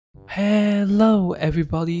Hello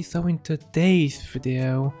everybody, so in today's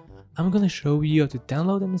video I'm gonna show you how to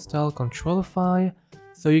download and install Controlify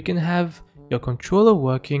so you can have your controller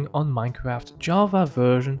working on Minecraft Java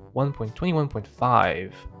version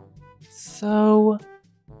 1.21.5. So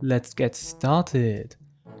let's get started.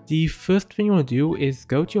 The first thing you want to do is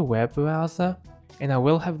go to your web browser, and I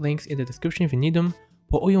will have links in the description if you need them,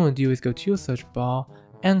 but all you want to do is go to your search bar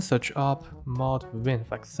and search up modinf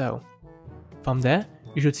like so. From there,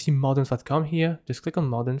 you should see modinf.com here. Just click on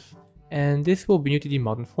modinf and this will bring you to the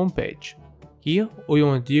modinf homepage. Here, all you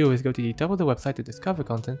want to do is go to the top of the website to discover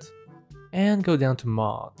content and go down to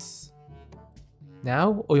mods.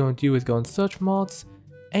 Now, all you want to do is go and search mods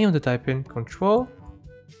and you want to type in Controlify.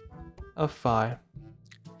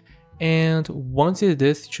 And once you do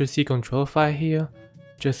this, you should see Controlify here.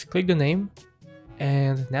 Just click the name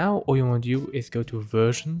and now all you want to do is go to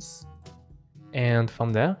versions. And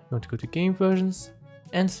from there, you want to go to game versions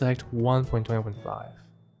and select 1.20.5.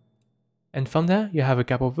 And from there, you have a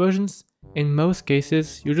couple of versions. In most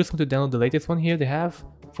cases, you just want to download the latest one here they have.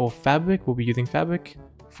 For Fabric, we'll be using Fabric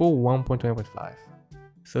for 1.20.5.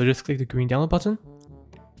 So just click the green download button.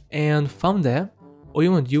 And from there, all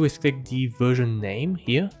you want to do is click the version name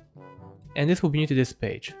here. And this will bring you to this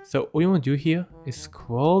page. So all you want to do here is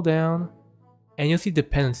scroll down and you'll see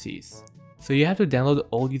dependencies. So you have to download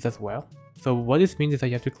all these as well. So what this means is that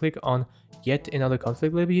you have to click on yet another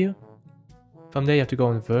config lib here. From there you have to go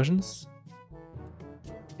on versions.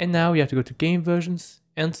 And now you have to go to game versions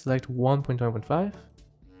and select 1.20.5.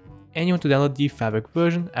 And you want to download the Fabric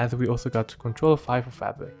version, as we also got Controlify for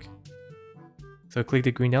Fabric. So click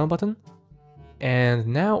the green download button. And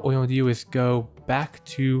now all you want to do is go back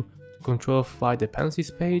to the Controlify dependencies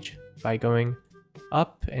page by going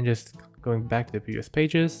up and just going back to the previous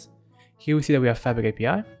pages. Here we see that we have Fabric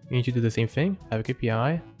API. You need to do the same thing. Fabric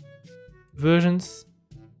API, versions,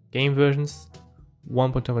 game versions,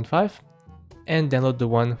 1.2.5, and download the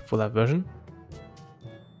one for that version.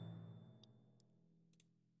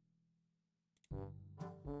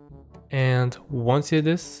 And once you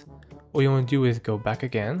do this, all you want to do is go back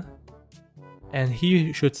again. And here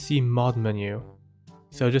you should see mod menu.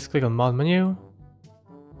 So just click on mod menu,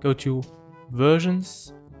 go to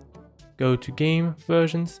versions, go to game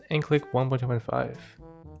versions and click 1.2.5.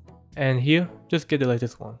 And here, just get the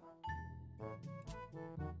latest one.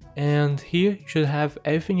 And here you should have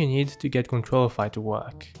everything you need to get Controlify to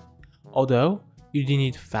work. Although, you do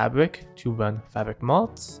need Fabric to run Fabric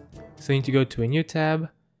mods. So you need to go to a new tab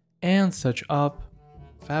and search up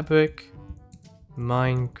Fabric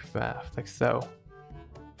Minecraft, like so.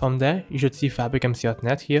 From there, you should see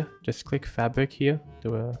fabricmc.net here. Just click Fabric here,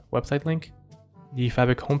 the website link. The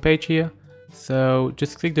Fabric homepage here. So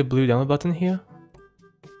just click the blue download button here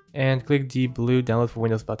and click the blue download for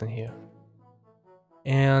Windows button here.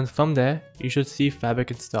 And from there, you should see Fabric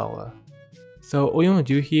installer. So all you want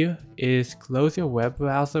to do here is close your web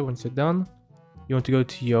browser. Once you're done, you want to go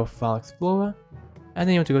to your file explorer and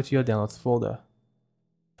then you want to go to your downloads folder.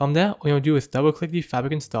 From there, all you want to do is double click the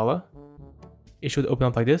Fabric installer. It should open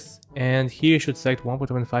up like this, and here you should select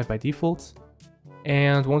 1.1.5 by default.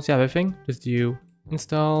 And once you have everything, just do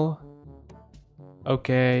install,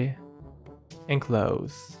 OK, and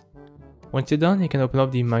close. Once you're done, you can open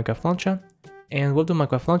up the Minecraft launcher, and with the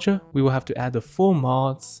Minecraft launcher, we will have to add the 4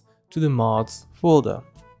 mods to the mods folder.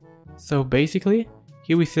 So basically,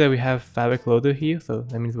 here we see that we have Fabric loader here, so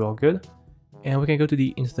that means we're all good. And we can go to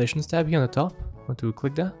the installations tab here on the top. I want to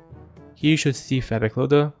click that. Here you should see Fabric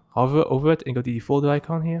loader. Hover over it and go to the folder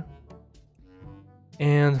icon here.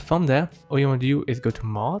 And from there, all you want to do is go to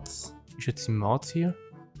mods. You should see mods here.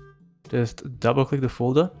 Just double click the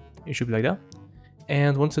folder. It should be like that.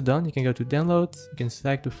 And once you're done, you can go to downloads. You can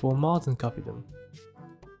select the 4 mods and copy them.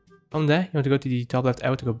 From there, you want to go to the top left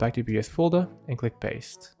arrow to go back to the previous folder and click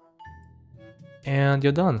paste. And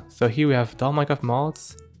you're done. So here we have .minecraft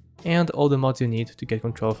mods and all the mods you need to get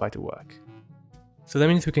Controlify to work. So that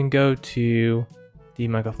means we can go to the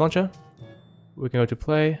Minecraft launcher, we can go to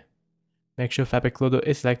play, make sure Fabric loader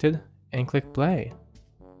is selected, and click play.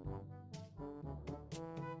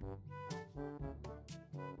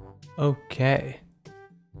 Okay,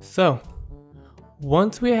 so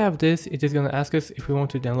once we have this, it is going to ask us if we want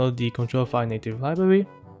to download the Controlify native library.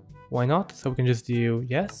 Why not? So we can just do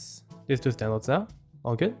yes, this just downloads now,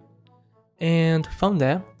 all good. And from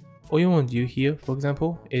there, all you want to do here, for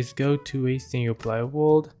example, is go to a single player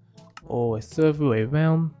world, or a server, a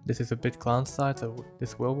realm. This is a bit client side, so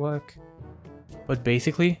this will work. But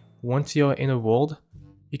basically, once you're in a world,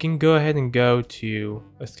 you can go ahead and go to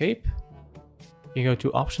escape. You can go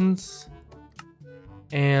to options,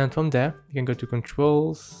 and from there you can go to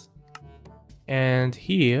controls, and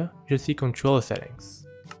here you should see controller settings.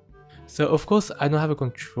 So of course I don't have a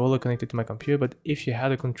controller connected to my computer, but if you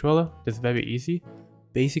had a controller, that's very easy.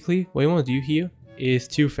 Basically what you want to do here is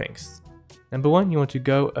two things. Number one, you want to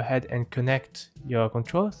go ahead and connect your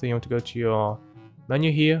controller. So you want to go to your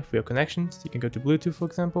menu here for your connections. You can go to Bluetooth, for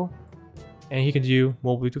example, and you can do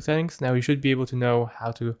more Bluetooth settings. Now you should be able to know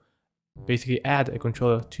how to basically add a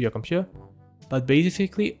controller to your computer. But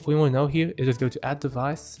basically what we want to know here is just go to add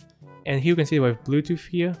device, and here you can see we have Bluetooth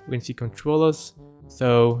here, we can see controllers.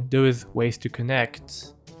 So there is ways to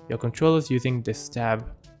connect your controllers using this tab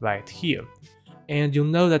right here. And you'll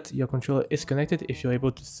know that your controller is connected if you're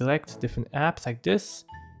able to select different apps like this.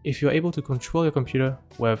 If you're able to control your computer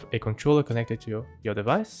with a controller connected to your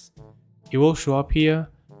device, it will show up here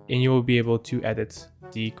and you will be able to edit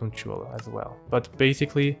the controller as well. But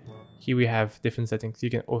basically, here we have different settings you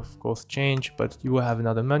can of course change, but you will have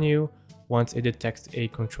another menu once it detects a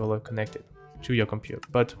controller connected to your computer.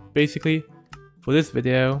 But basically, for this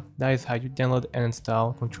video, that is how you download and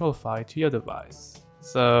install Controlify to your device.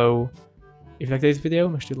 So, if you like this video,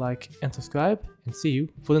 make sure to like and subscribe, and see you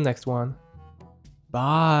for the next one.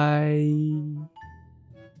 Bye!